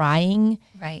trying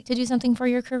to do something for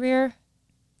your career.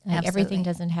 Like everything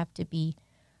doesn't have to be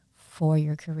for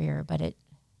your career, but it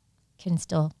can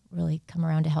still really come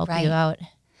around to help you out.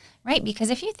 Right, because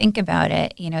if you think about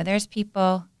it, there's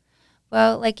people,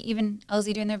 well, like even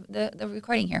Elsie doing the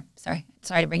recording here. Sorry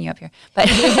to bring you up here. But,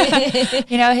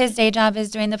 his day job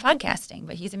is doing the podcasting,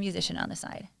 but he's a musician on the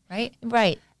side, right?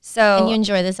 Right. So, and you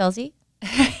enjoy this, Elsie?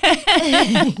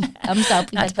 Thumbs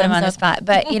up. Not to put him on the spot,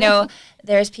 but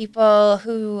there's people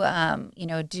who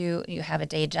you have a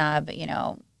day job.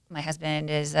 My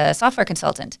husband is a software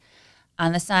consultant.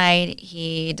 On the side,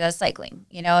 he does cycling.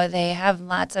 They have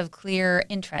lots of clear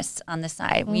interests on the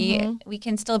side. We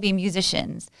can still be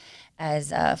musicians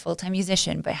as a full-time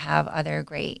musician, but have other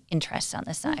great interests on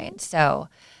the side. So.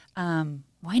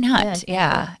 Why not?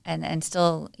 Yeah. And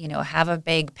still, have a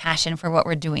big passion for what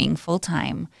we're doing full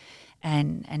time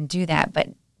and do that, but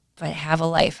have a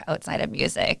life outside of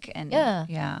music and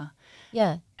and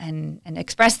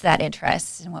express that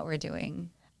interest in what we're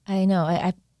doing. I know.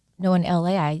 I know in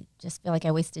LA, I just feel like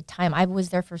I wasted time. I was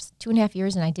there for 2.5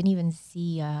 years and I didn't even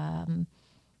see,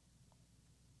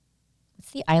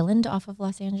 what's the island off of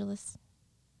Los Angeles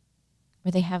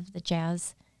where they have the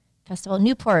jazz festival?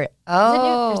 Newport.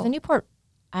 Oh. There's the Newport.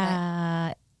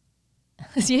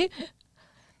 See,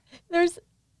 there's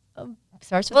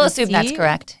starts with we'll a assume C. that's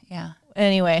correct. Yeah.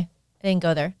 Anyway, I didn't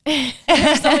go there.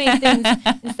 There's so many things.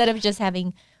 Instead of just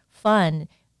having fun,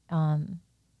 I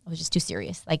was just too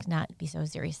serious. Like, not be so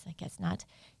serious. I guess not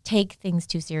take things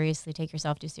too seriously. Take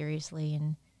yourself too seriously,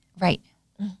 and right.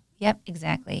 Yep.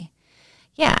 Exactly.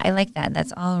 Yeah, I like that.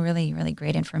 That's all really, really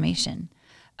great information.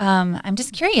 I'm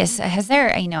just curious. Has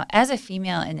there, as a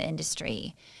female in the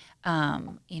industry,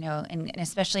 and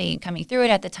especially coming through it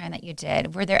at the time that you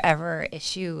did, were there ever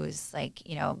issues like,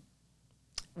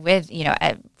 with,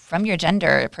 from your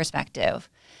gender perspective?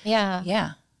 Yeah.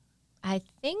 Yeah. I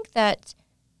think that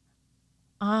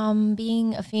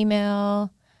being a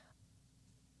female,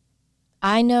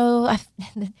 I know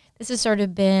this has sort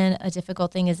of been a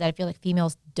difficult thing, is that I feel like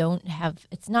females don't have,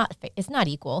 it's not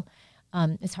equal.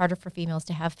 It's harder for females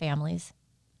to have families.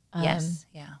 Yes.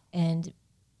 Yeah. And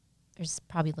there's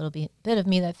probably a little bit of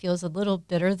me that feels a little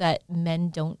bitter that men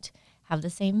don't have the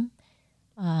same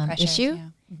issue,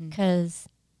 because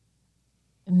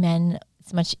men,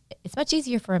 it's much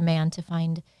easier for a man to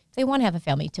find, if they want to have a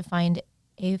family, to find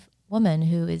a woman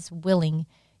who is willing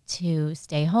to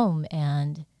stay home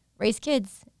and raise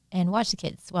kids and watch the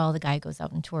kids while the guy goes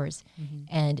out and tours.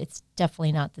 And it's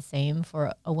definitely not the same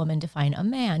for a woman to find a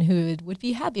man who would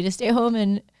be happy to stay home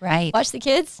and watch the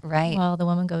kids while the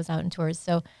woman goes out and tours.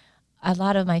 So a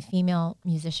lot of my female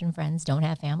musician friends don't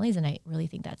have families, and I really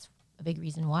think that's a big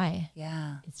reason why.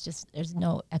 Yeah. It's just, there's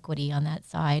no equity on that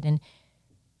side, and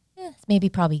it's maybe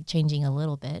probably changing a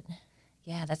little bit.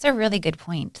 Yeah, that's a really good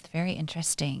point. It's very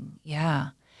interesting. Yeah.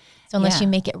 So unless you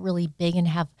make it really big and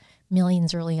have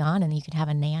millions early on, and you could have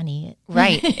a nanny.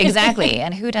 Right, exactly.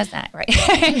 And who does that,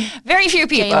 right? Very few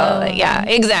people. J-Lo. Yeah,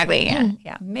 exactly.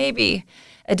 Yeah, maybe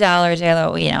Adele or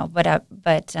J-Lo,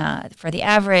 but for the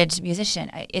average musician,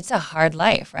 it's a hard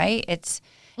life, right? It's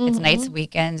nights,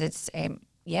 weekends. It's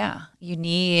you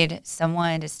need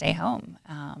someone to stay home.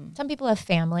 Some people have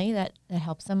family that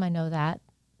helps them. I know that.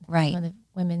 Right. Some of the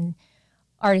women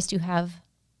artists who have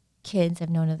kids, I've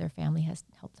known that their family has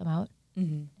helped them out.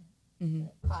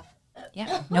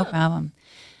 Yeah, no problem.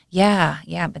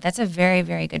 Yeah, but that's a very,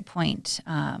 very good point.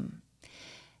 Man,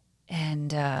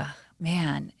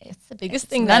 it's the biggest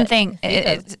thing.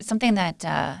 It's something that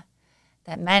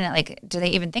that men, like, do they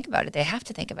even think about it? They have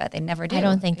to think about it. They never do. I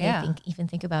don't think they even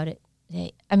think about it.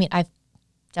 I've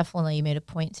definitely made a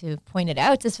point to point it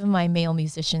out to some of my male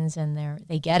musicians, and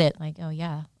they get it. Like, oh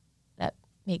yeah, that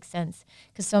makes sense.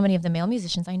 Because so many of the male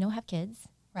musicians I know have kids.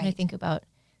 Right. And I think about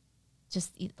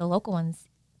just the local ones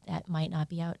that might not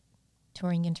be out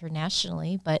touring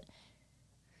internationally, but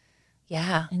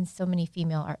and so many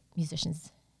female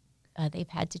musicians, they've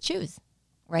had to choose.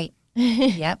 Right.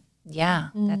 Yep. Yeah.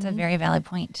 That's a very valid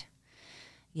point.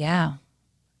 Yeah.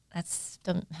 I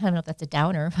don't know if that's a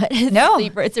downer, but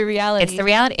it's a reality. It's the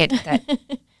reality.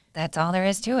 That's all there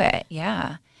is to it.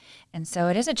 Yeah. And so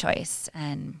it is a choice.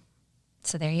 And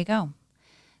so there you go.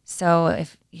 So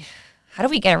how do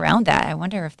we get around that? I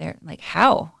wonder if they're like,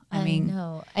 how? I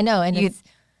know. And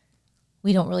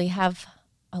we don't really have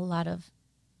a lot of,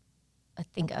 I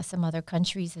think some other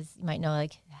countries, as you might know,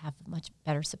 like have much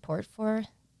better support for,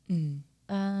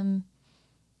 I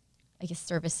guess,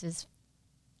 services.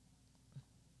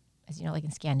 As you know, like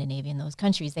in Scandinavia and those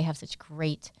countries, they have such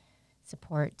great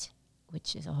support,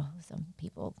 which is, some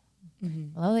people,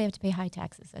 although they have to pay high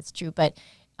taxes, that's true. But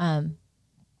I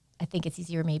think it's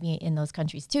easier maybe in those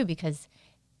countries too, because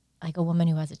like a woman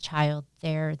who has a child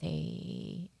there,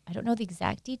 I don't know the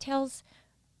exact details,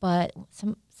 but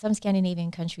some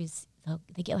Scandinavian countries,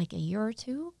 they get like a year or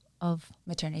two of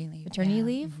maternity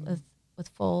leave with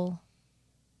full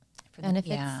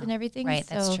benefits and everything. Right,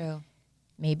 so that's true.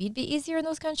 Maybe it'd be easier in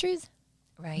those countries.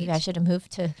 Right. Maybe I should have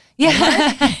moved to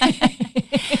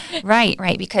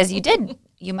Right, because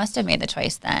you must have made the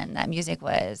choice then that music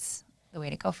was the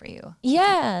way to go for you.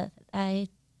 Yeah, I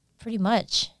pretty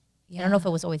much. Yeah. I don't know if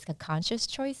it was always a conscious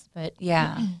choice, but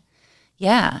yeah,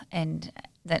 and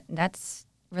that's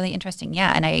really interesting.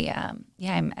 Yeah,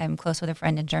 and I'm close with a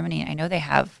friend in Germany, and I know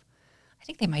I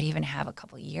think they might even have a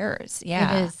couple years.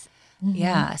 Yeah, it is.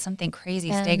 Yeah, something crazy,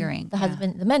 and staggering.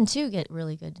 The men too get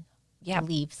really good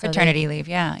leave. So paternity leave.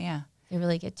 Yeah. They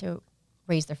really get to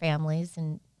raise their families,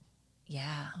 and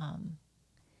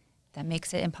that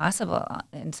makes it impossible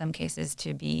in some cases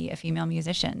to be a female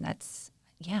musician.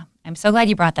 I'm so glad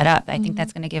you brought that up. I think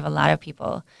that's going to give a lot of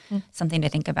people something to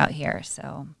think about here.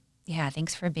 So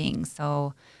thanks for being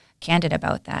so candid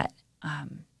about that.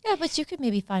 But you could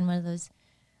maybe find one of those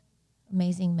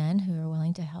amazing men who are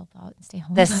willing to help out and stay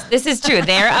home. This is true.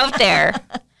 They're out there.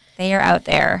 They are out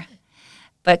there.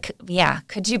 But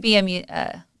could you be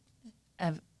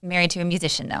married to a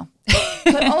musician though?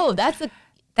 That's a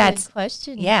good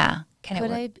question. Yeah.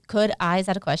 Could I? Is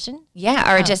that a question?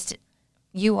 Yeah, or just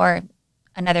you or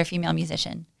another female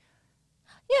musician.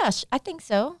 Yeah, I think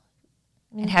so.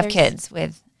 And have kids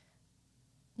with.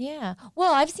 Yeah.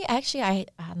 Well, I've seen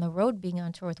on the road, being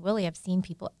on tour with Willie, I've seen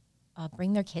people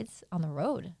bring their kids on the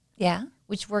road. Yeah.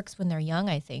 Which works when they're young,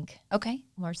 I think. Okay.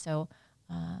 More so.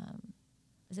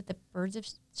 Is it the Birds of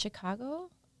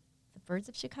Chicago? The Birds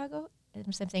of Chicago?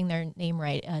 I'm saying their name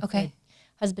right. Okay.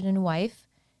 Husband and wife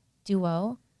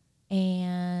duo.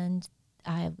 And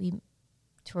we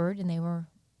toured, and they were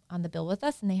on the bill with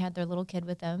us, and they had their little kid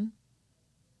with them.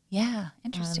 Yeah.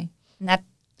 Interesting. And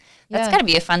That's got to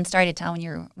be a fun story to tell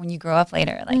when you grow up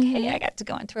later. Like, hey, I got to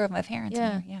go on tour with my parents.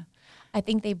 Yeah. I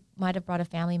think they might have brought a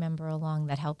family member along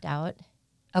that helped out.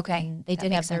 Okay. And they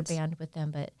did have their band with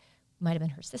them, but it might have been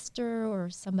her sister or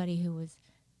somebody who was,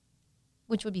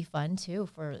 which would be fun too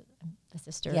for the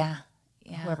sister. Yeah.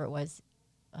 Whoever it was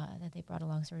that they brought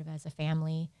along sort of as a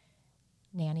family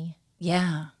nanny.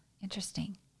 Yeah.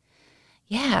 Interesting.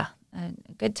 Yeah. A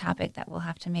good topic that we'll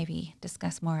have to maybe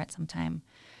discuss more at some time.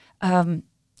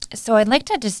 So I'd like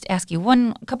to just ask you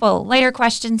a couple lighter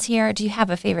questions here. Do you have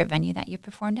a favorite venue that you've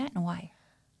performed at and why?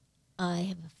 I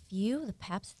have a few. The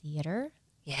Pabst Theater.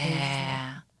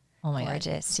 Yeah. Oh my gorgeous.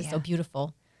 God. It's just so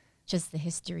beautiful. Just the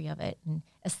history of it. And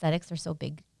aesthetics are so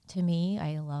big to me.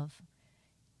 I love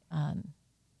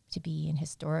to be in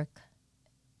historic,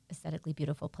 aesthetically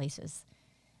beautiful places.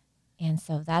 And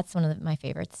so that's one of my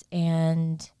favorites.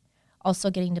 And also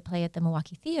getting to play at the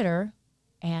Milwaukee Theater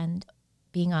and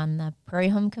being on the Prairie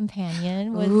Home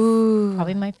Companion was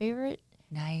probably my favorite.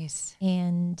 Nice.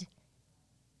 And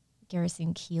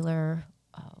Garrison Keillor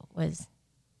was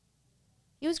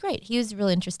great. He was a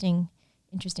really interesting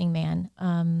man.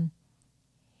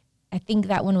 I think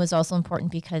that one was also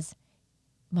important because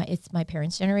it's my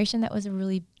parents' generation. That was a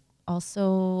really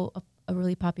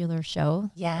popular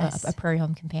show. Yes. A Prairie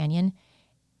Home Companion.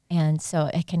 And so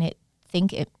I think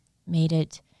it made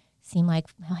it seem like,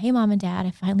 well, hey, Mom and Dad,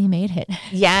 I finally made it.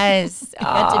 Yes. I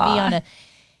got to be on a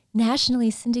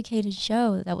nationally syndicated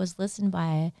show that was listened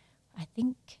by, I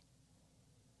think,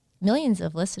 millions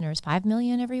of listeners, 5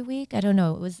 million every week. I don't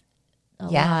know. It was a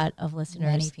lot of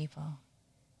listeners. Many people.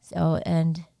 So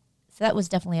that was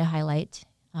definitely a highlight.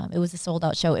 It was a sold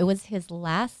out show. It was his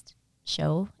last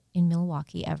show in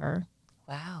Milwaukee ever.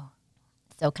 Wow.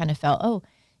 So kind of felt,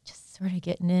 just sort of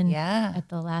getting in at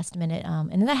the last minute.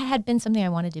 And that had been something I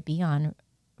wanted to be on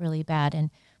really bad. And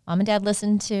Mom and Dad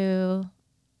listened to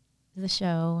the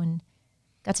show and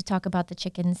got to talk about the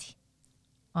chickens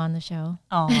on the show.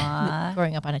 Aww.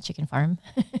 Growing up on a chicken farm.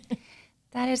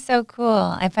 That is so cool.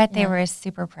 I bet they were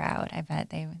super proud. I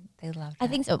bet they loved it. I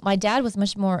think so. My dad was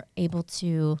much more able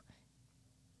to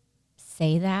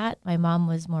say that. My mom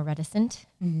was more reticent.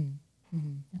 Mm-hmm.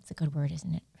 Mm-hmm. That's a good word,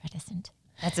 isn't it? Reticent.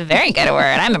 That's a very good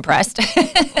word. I'm impressed.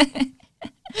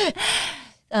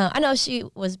 I know she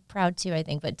was proud too, I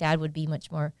think, but Dad would be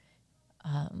much more,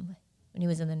 when he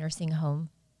was in the nursing home,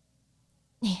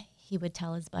 he would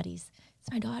tell his buddies,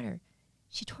 it's my daughter.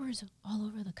 She tours all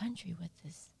over the country with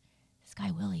this guy,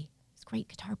 Willie, this great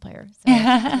guitar player. So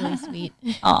it's really sweet.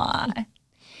 Aw.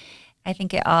 I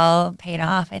think it all paid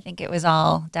off. I think it was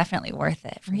all definitely worth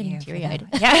it for you. Teary-eyed.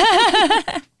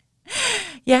 Yeah.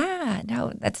 Yeah,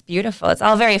 no, that's beautiful. It's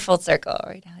all very full circle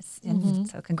right now.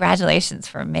 So congratulations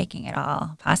for making it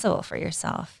all possible for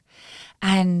yourself.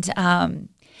 And then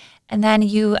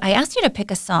I asked you to pick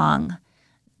a song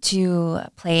to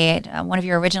play it, one of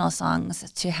your original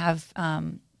songs to have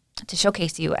to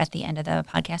showcase you at the end of the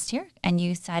podcast here. And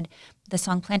you said the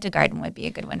song Plant a Garden would be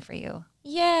a good one for you.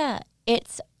 Yeah,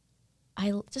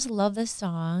 I just love this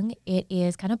song. It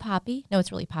is kind of poppy. No,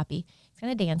 it's really poppy. It's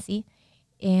kind of dancey.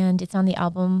 And it's on the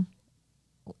album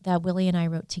that Willie and I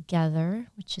wrote together,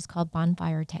 which is called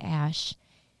Bonfire to Ash.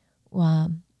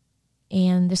 And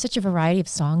there's such a variety of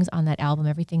songs on that album,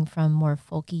 everything from more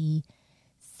folky,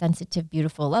 sensitive,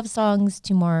 beautiful love songs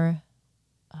to more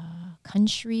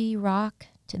country rock.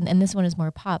 And this one is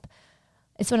more pop.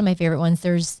 It's one of my favorite ones.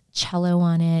 There's cello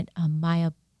on it.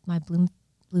 Maya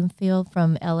Bloomfield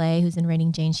from L.A., who's in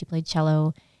Raining Jane, she played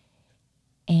cello.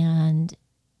 And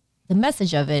the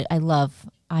message of it, I love.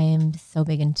 I am so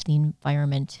big into the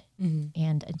environment. Mm-hmm.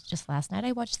 And just last night,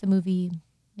 I watched the movie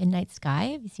Midnight Sky.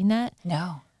 Have you seen that?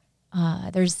 No.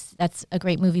 That's a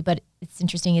great movie, but it's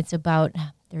interesting. It's about,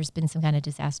 there's been some kind of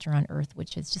disaster on Earth,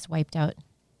 which has just wiped out,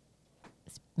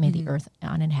 made the Earth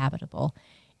uninhabitable.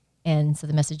 And so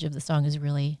the message of the song is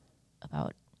really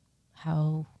about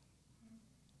how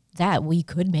that we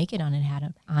could make it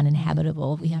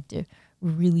uninhabitable. We have to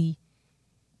really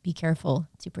be careful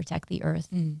to protect the Earth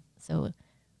so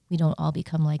we don't all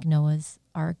become like Noah's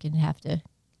Ark and have to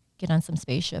get on some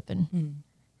spaceship and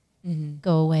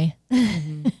go away.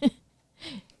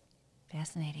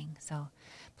 Fascinating. So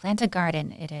Plant a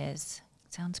Garden it is.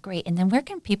 Sounds great. And then where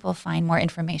can people find more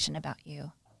information about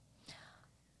you?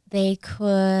 They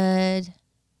could,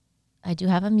 I do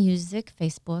have a music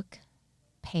Facebook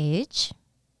page,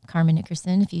 Carmen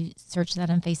Nickerson. If you search that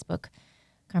on Facebook,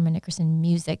 Carmen Nickerson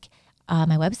Music.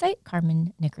 My website,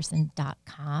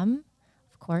 carmennickerson.com,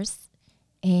 of course.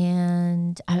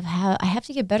 And I have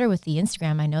to get better with the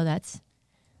Instagram. I know that's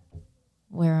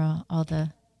where all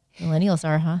the millennials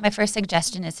are, huh? My first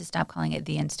suggestion is to stop calling it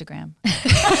the Instagram.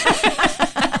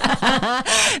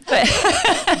 But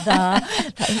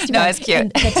No, it's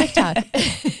cute. The TikTok.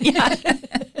 Yeah.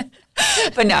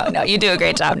 But no, you do a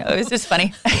great job. No, it was just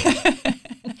funny.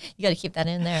 You got to keep that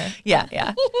in there.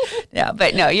 Yeah. No,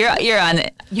 but no, you're on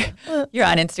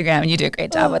Instagram and you do a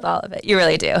great job with all of it. You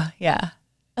really do. Yeah.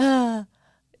 And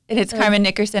it's Carmen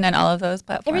Nickerson on all of those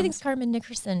platforms. Everything's Carmen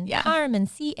Nickerson. Yeah. Carmen,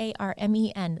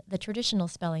 Carmen, the traditional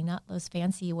spelling, not those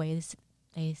fancy ways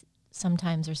they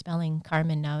sometimes are spelling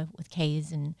Carmen now with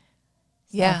K's and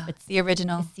stuff. Yeah, it's the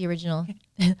original. It's the original.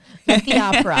 Like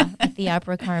the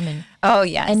opera Carmen. Oh,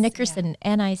 yes. And Nickerson,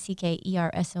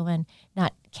 Nickerson,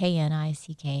 not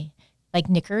Knick. Like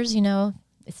Knickers,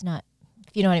 it's not,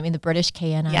 if you know what I mean, the British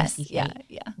Knick. Yes, yeah.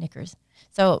 Knickers.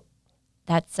 So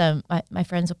that's, my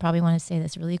friends will probably want to say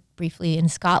this really briefly. In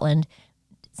Scotland,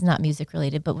 it's not music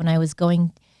related, but when I was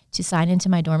going to sign into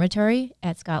my dormitory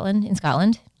in Scotland,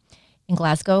 in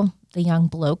Glasgow, the young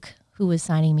bloke who was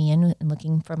signing me in and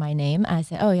looking for my name, I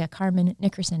said, "Oh yeah, Carmen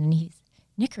Nickerson," and he's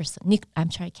Nickerson. I'm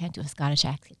sure I can't do a Scottish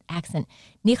accent.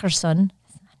 Nickerson.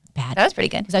 Bad. That was pretty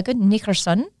good. Was that good?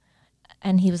 Nickerson.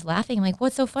 And he was laughing. I'm like,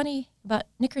 "What's so funny about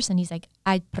Nickerson?" He's like,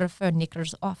 "I prefer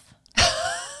knickers off."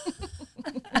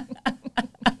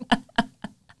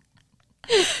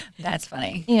 That's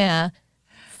funny. Yeah.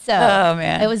 So, oh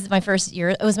man, it was my first year.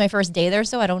 It was my first day there,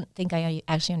 so I don't think I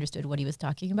actually understood what he was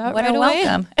talking about. What a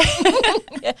welcome!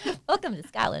 Yeah. Welcome to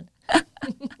Scotland.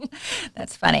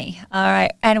 That's funny. All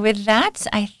right, and with that,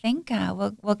 I think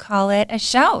we'll call it a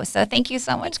show. So thank you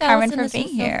so much, Carmen, for being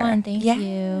here. So fun. Thank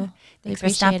you. Thanks for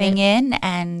stopping in,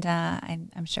 and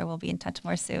I'm sure we'll be in touch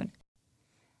more soon.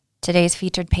 Today's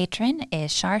featured patron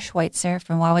is Shar Schweitzer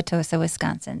from Wauwatosa,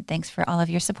 Wisconsin. Thanks for all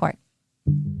of your support.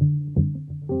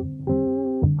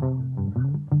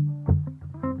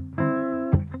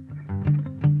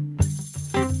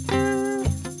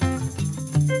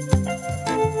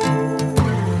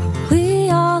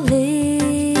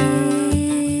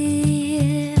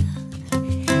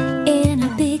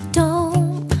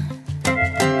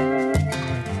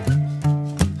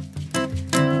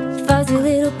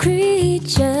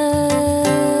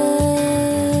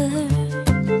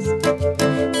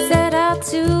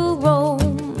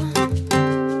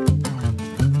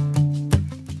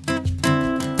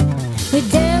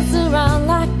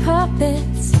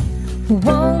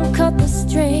 Won't cut the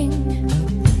string.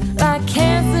 Like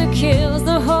cancer kills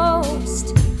the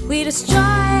host, we destroy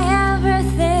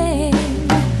everything.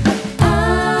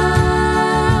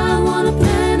 I wanna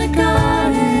plant a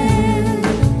garden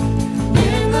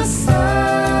in the sun.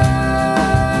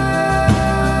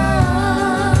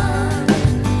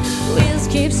 Wheels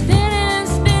keep spinning,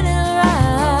 spinning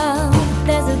around.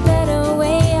 There's a better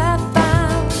way I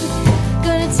found.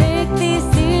 Gonna take these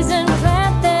seeds and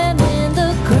plant them in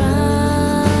the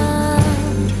ground.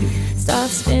 Start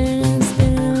spinning,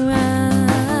 spinning around.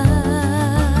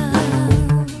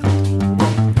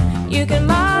 You can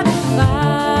modify,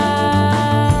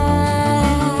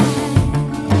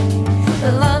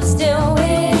 but love still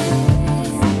wins.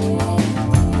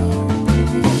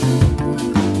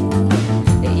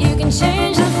 You can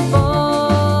change the form,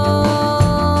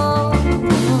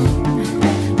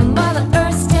 Mother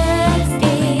Earth steps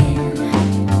in.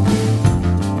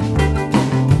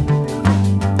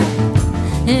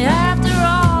 And after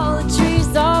all, the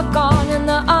trees are gone and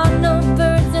there are no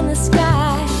birds in the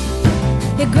sky.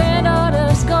 Your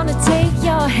granddaughter's gonna take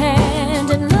your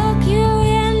hand and look you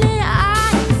in the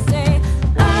eye and say,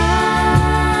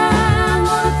 I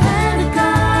wanna plant a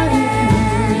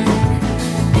garden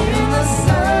in the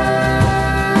sun.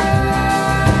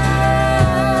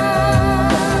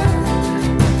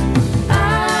 I'm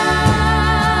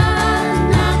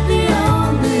not the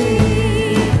only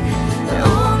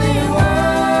one.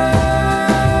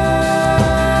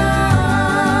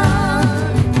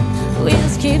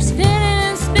 Wheels keep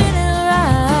spinning, spinning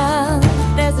around.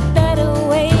 There's a better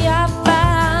way I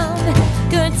found.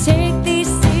 Gonna take these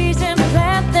seeds and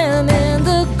plant them in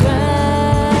the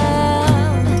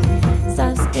ground.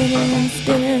 Start spinning,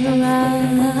 spinning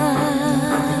around.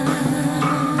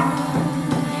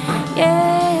 Yeah.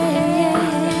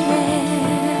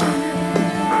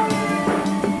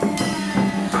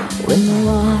 When the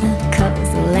water covers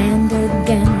the land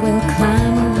again, we'll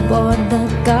climb aboard the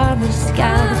garbage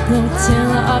scow. The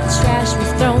flotilla of trash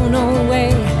was thrown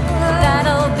away.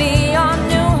 That'll be our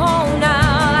new home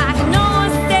now. I can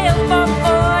always stay up for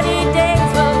 40 days.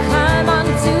 We'll climb on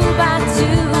 2 by 2.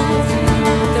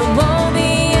 There won't be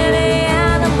any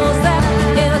animals left.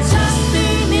 It'll just be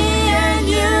me and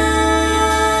you.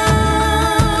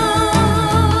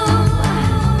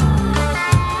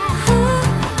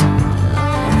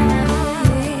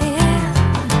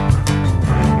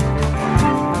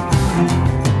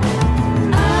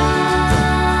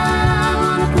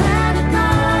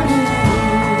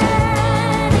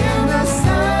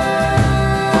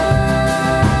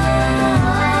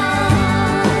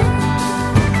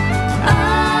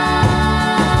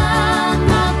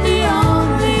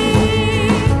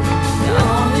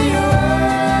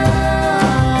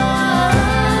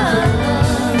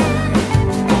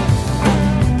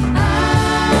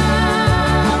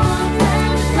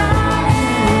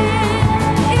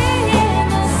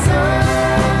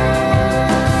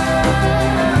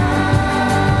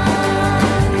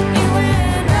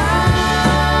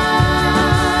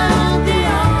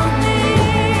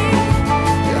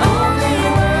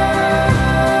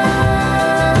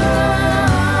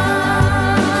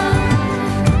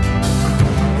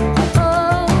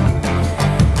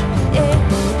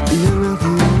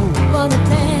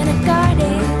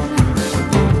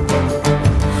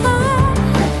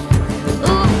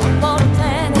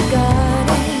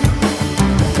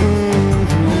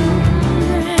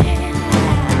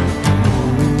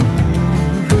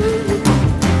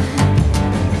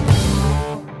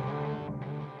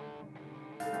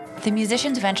 The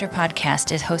Musicians Venture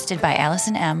podcast is hosted by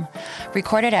Allison M.,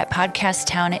 recorded at Podcast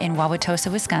Town in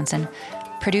Wauwatosa, Wisconsin,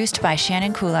 produced by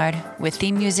Shannon Coulard, with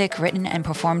theme music written and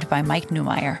performed by Mike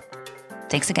Newmeyer.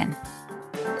 Thanks again.